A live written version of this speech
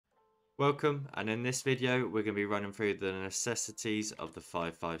Welcome, and in this video we're going to be running through the necessities of the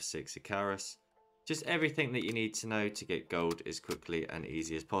 556 Icarus. Just everything that you need to know to get gold as quickly and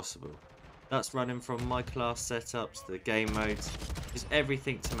easy as possible. That's running from my class setups to the game modes, just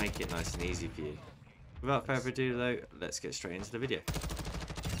everything to make it nice and easy for you. Without further ado though, let's get straight into the video.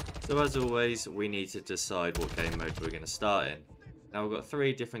 So as always, we need to decide what game mode we're going to start in. Now we've got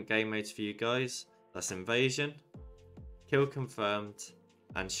 3 different game modes for you guys. That's Invasion, Kill Confirmed,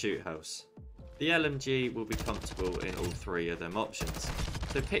 and Shoot House. The LMG will be comfortable in all 3 of them options,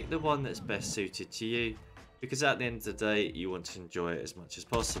 so pick the one that's best suited to you, because at the end of the day you want to enjoy it as much as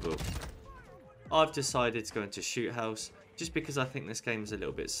possible. I've decided to go into Shoot House just because I think this game is a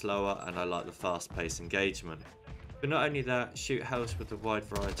little bit slower and I like the fast paced engagement. But not only that, Shoot House with a wide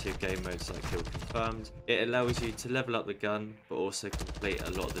variety of game modes like Kill Confirmed, it allows you to level up the gun but also complete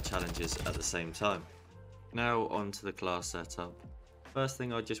a lot of the challenges at the same time. Now on to the class setup. First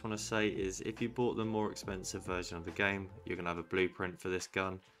thing I just want to say is if you bought the more expensive version of the game, you're going to have a blueprint for this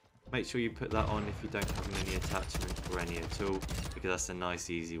gun. Make sure you put that on if you don't have any attachments or any at all, because that's a nice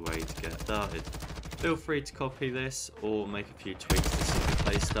easy way to get started. Feel free to copy this or make a few tweaks to suit your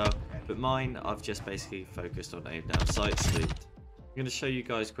playstyle, but mine I've just basically focused on aim down sight speed. I'm going to show you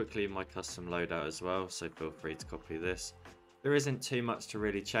guys quickly my custom loadout as well, so feel free to copy this. There isn't too much to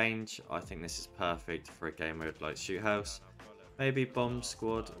really change. I think this is perfect for a game mode like Shoot House. Maybe Bomb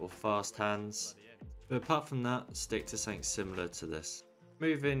Squad or Fast Hands, but apart from that, stick to something similar to this.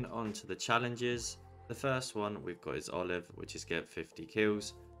 Moving on to the challenges, the first one we've got is Olive, which is get 50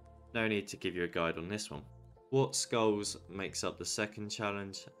 kills. No need to give you a guide on this one. What Skulls makes up the second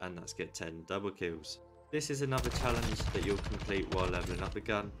challenge, and that's get 10 double kills. This is another challenge that you'll complete while leveling up the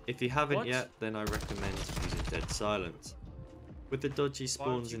gun. If you haven't yet, then I recommend using Dead Silence. With the dodgy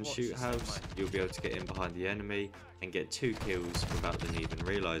spawns in Shoot House, you'll be able to get in behind the enemy and get 2 kills without them even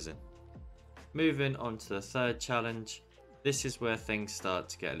realising. Moving on to the third challenge, this is where things start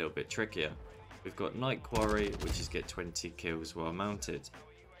to get a little bit trickier. We've got Night Quarry, which is get 20 kills while mounted.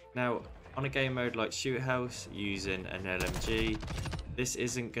 Now, on a game mode like Shoot House, using an LMG, this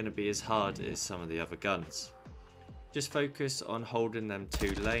isn't going to be as hard as some of the other guns. Just focus on holding them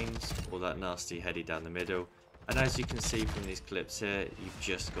 2 lanes, or that nasty heady down the middle. And as you can see from these clips here, you've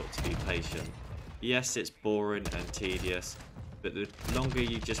just got to be patient. Yes, it's boring and tedious, but the longer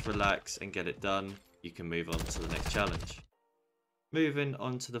you just relax and get it done, you can move on to the next challenge. Moving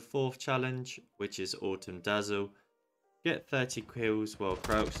on to the 4th challenge, which is Autumn Dazzle. Get 30 kills while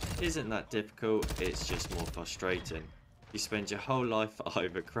crouched isn't that difficult, it's just more frustrating. You spend your whole life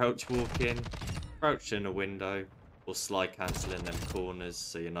either crouch walking, crouched in a window, or slide cancelling them corners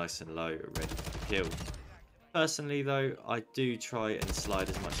so you're nice and low, ready for the kill. Personally though, I do try and slide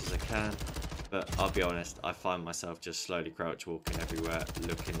as much as I can, but I'll be honest, I find myself just slowly crouch walking everywhere,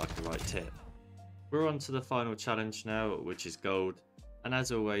 looking like a right tip. We're on to the final challenge now, which is Gold, and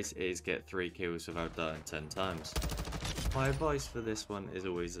as always it is get 3 kills without dying 10 times. My advice for this one is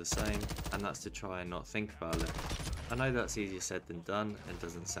always the same, and that's to try and not think about it. I know that's easier said than done and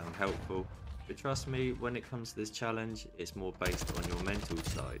doesn't sound helpful, but trust me, when it comes to this challenge, it's more based on your mental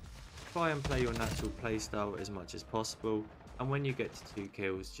side. Try and play your natural playstyle as much as possible, and when you get to 2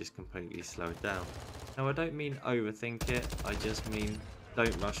 kills, just completely slow it down. Now I don't mean overthink it, I just mean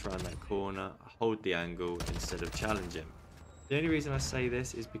don't rush around that corner, hold the angle instead of challenging. The only reason I say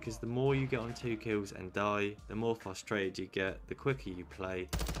this is because the more you get on 2 kills and die, the more frustrated you get, the quicker you play,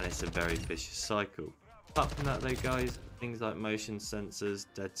 and it's a very vicious cycle. Apart from that though guys, things like motion sensors,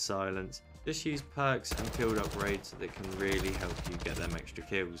 Dead Silence, just use perks and build up raids that can really help you get them extra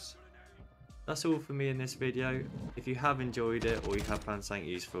kills. That's all for me in this video. If you have enjoyed it or you have found something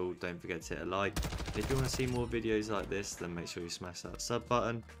useful, don't forget to hit a like. And if you want to see more videos like this, then make sure you smash that sub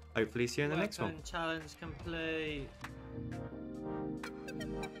button. Hopefully see you in the next one. Challenge complete.